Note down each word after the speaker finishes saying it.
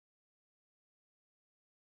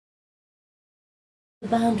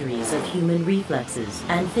boundaries of human reflexes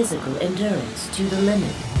and physical endurance to the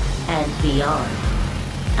limit and beyond.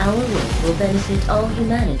 Our work will benefit all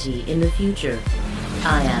humanity in the future.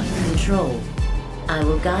 I am Control. I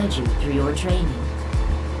will guide you through your training.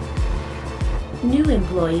 New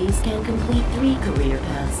employees can complete 3 career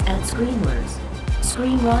paths at Screenworks: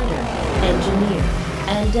 Screenwriter, Engineer,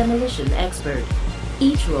 and Demolition Expert.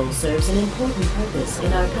 Each role serves an important purpose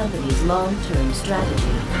in our company's long-term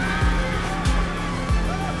strategy.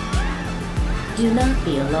 Do not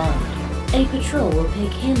be alarmed. A patrol will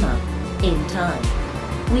pick him up in time.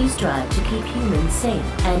 We strive to keep humans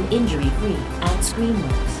safe and injury-free at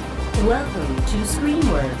Screenworks. Welcome to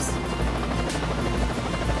Screenworks.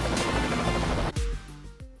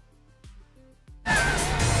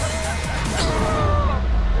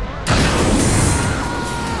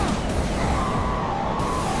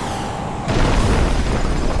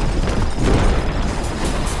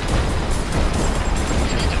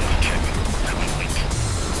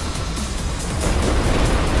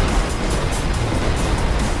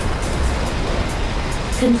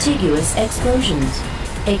 Contiguous explosions.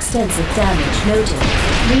 Extensive damage noted.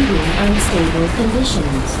 Reading unstable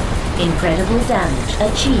conditions. Incredible damage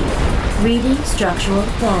achieved. Reading structural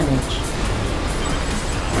damage.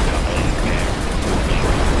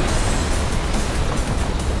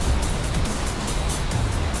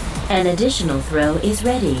 An additional throw is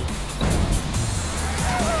ready.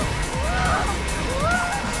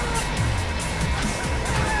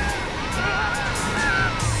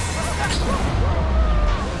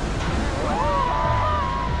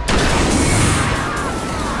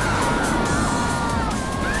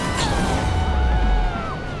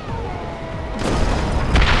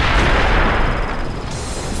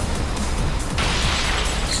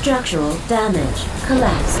 Structural damage.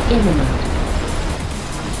 Collapse imminent.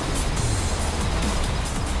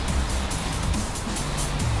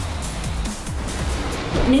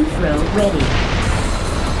 New throw ready.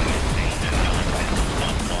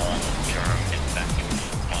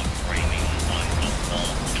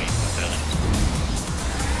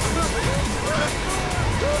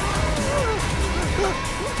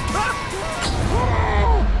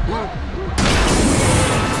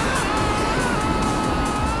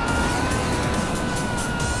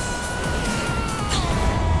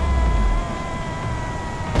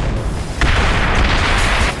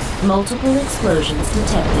 Multiple explosions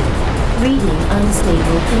detected. Reading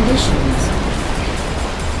unstable conditions.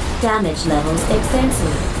 Damage levels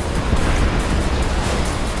extensive.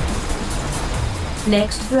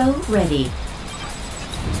 Next throw ready.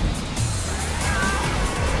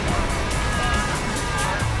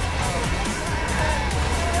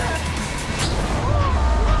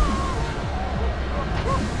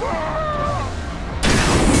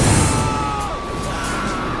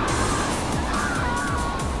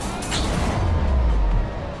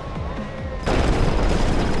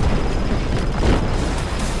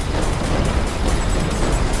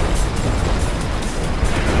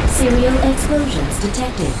 Serial explosions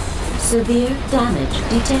detected. Severe damage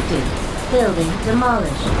detected. Building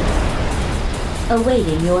demolished.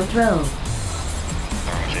 Awaiting your throw.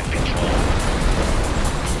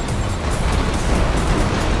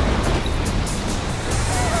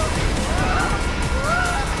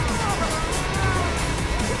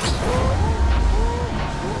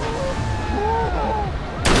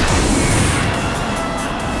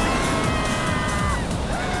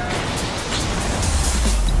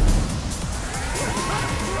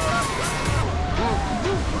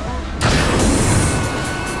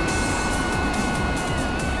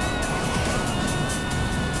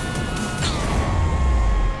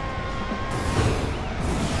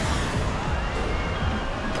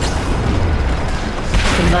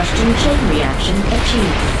 Combustion chain reaction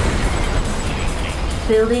achieved.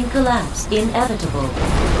 Building collapse inevitable.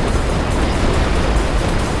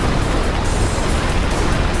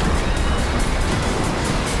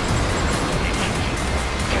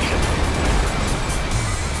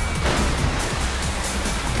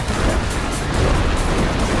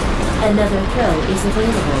 Another throw is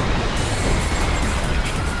available.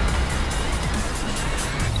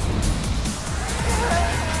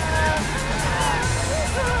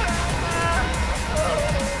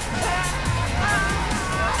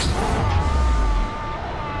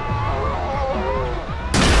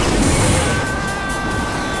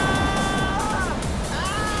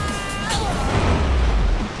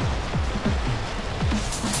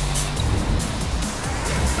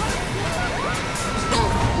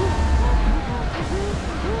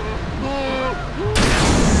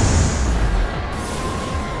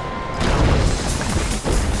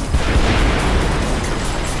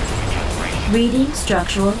 Reading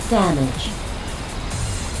structural damage.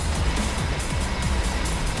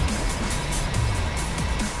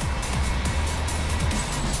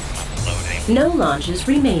 No launches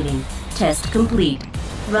remaining. Test complete.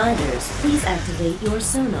 Riders, please activate your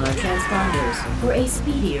sonar transponders for a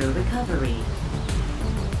speedier recovery.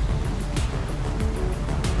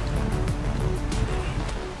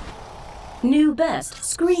 New best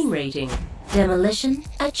screen rating. Demolition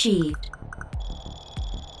achieved.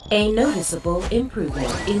 A noticeable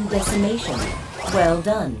improvement in decimation. Well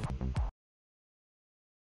done.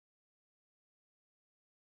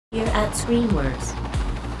 Here at ScreenWorks,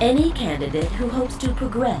 any candidate who hopes to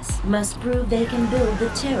progress must prove they can build the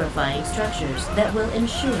terrifying structures that will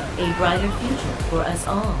ensure a brighter future for us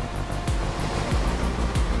all.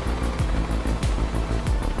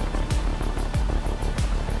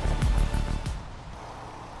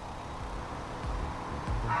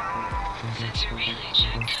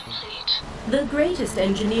 The greatest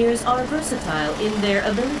engineers are versatile in their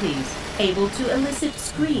abilities, able to elicit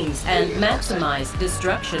screams and maximize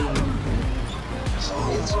destruction.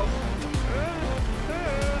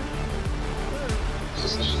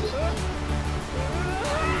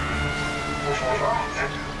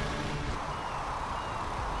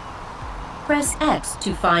 Press X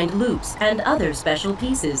to find loops and other special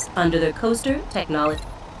pieces under the coaster technology.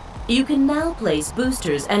 You can now place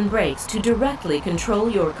boosters and brakes to directly control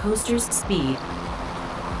your coaster's speed.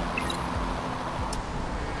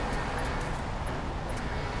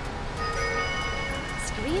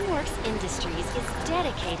 ScreenWorks Industries is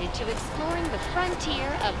dedicated to exploring the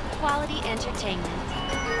frontier of quality entertainment.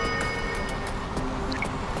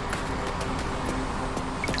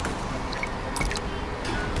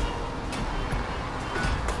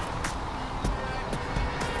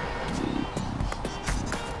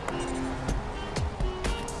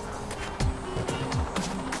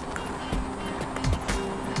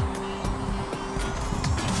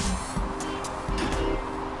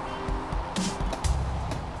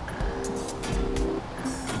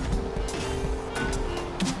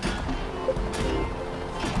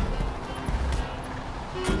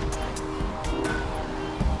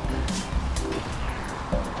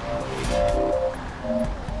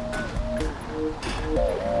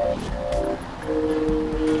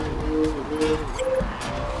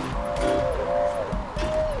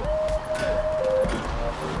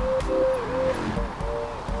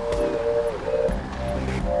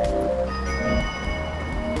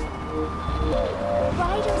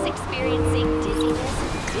 Riders experiencing dizziness,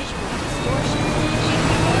 visual distortion,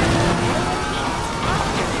 medical needs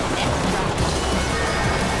after the next ride.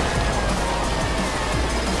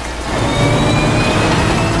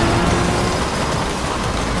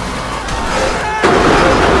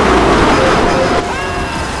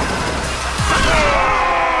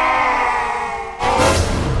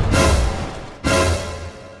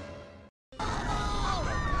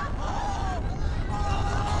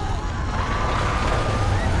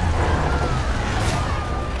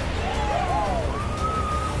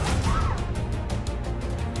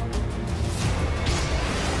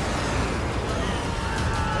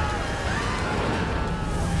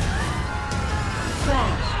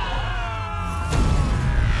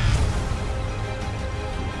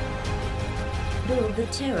 Build the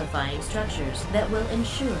terrifying structures that will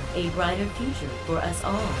ensure a brighter future for us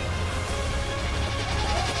all.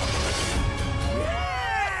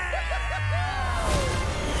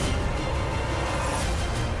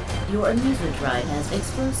 Your amusement ride has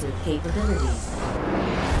explosive capabilities.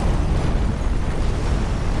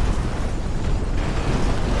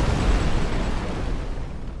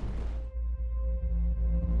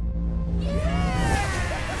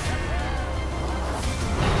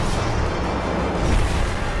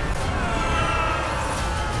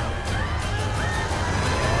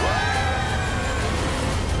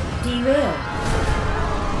 Derail.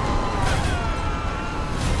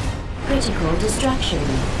 Critical destruction.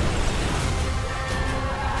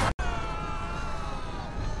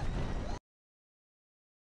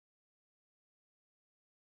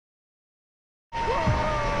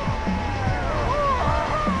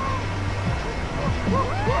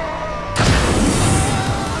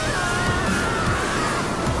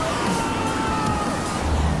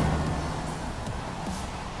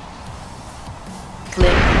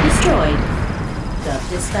 Clip destroyed. Dove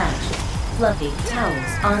dispatched. Fluffy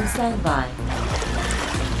towels on standby.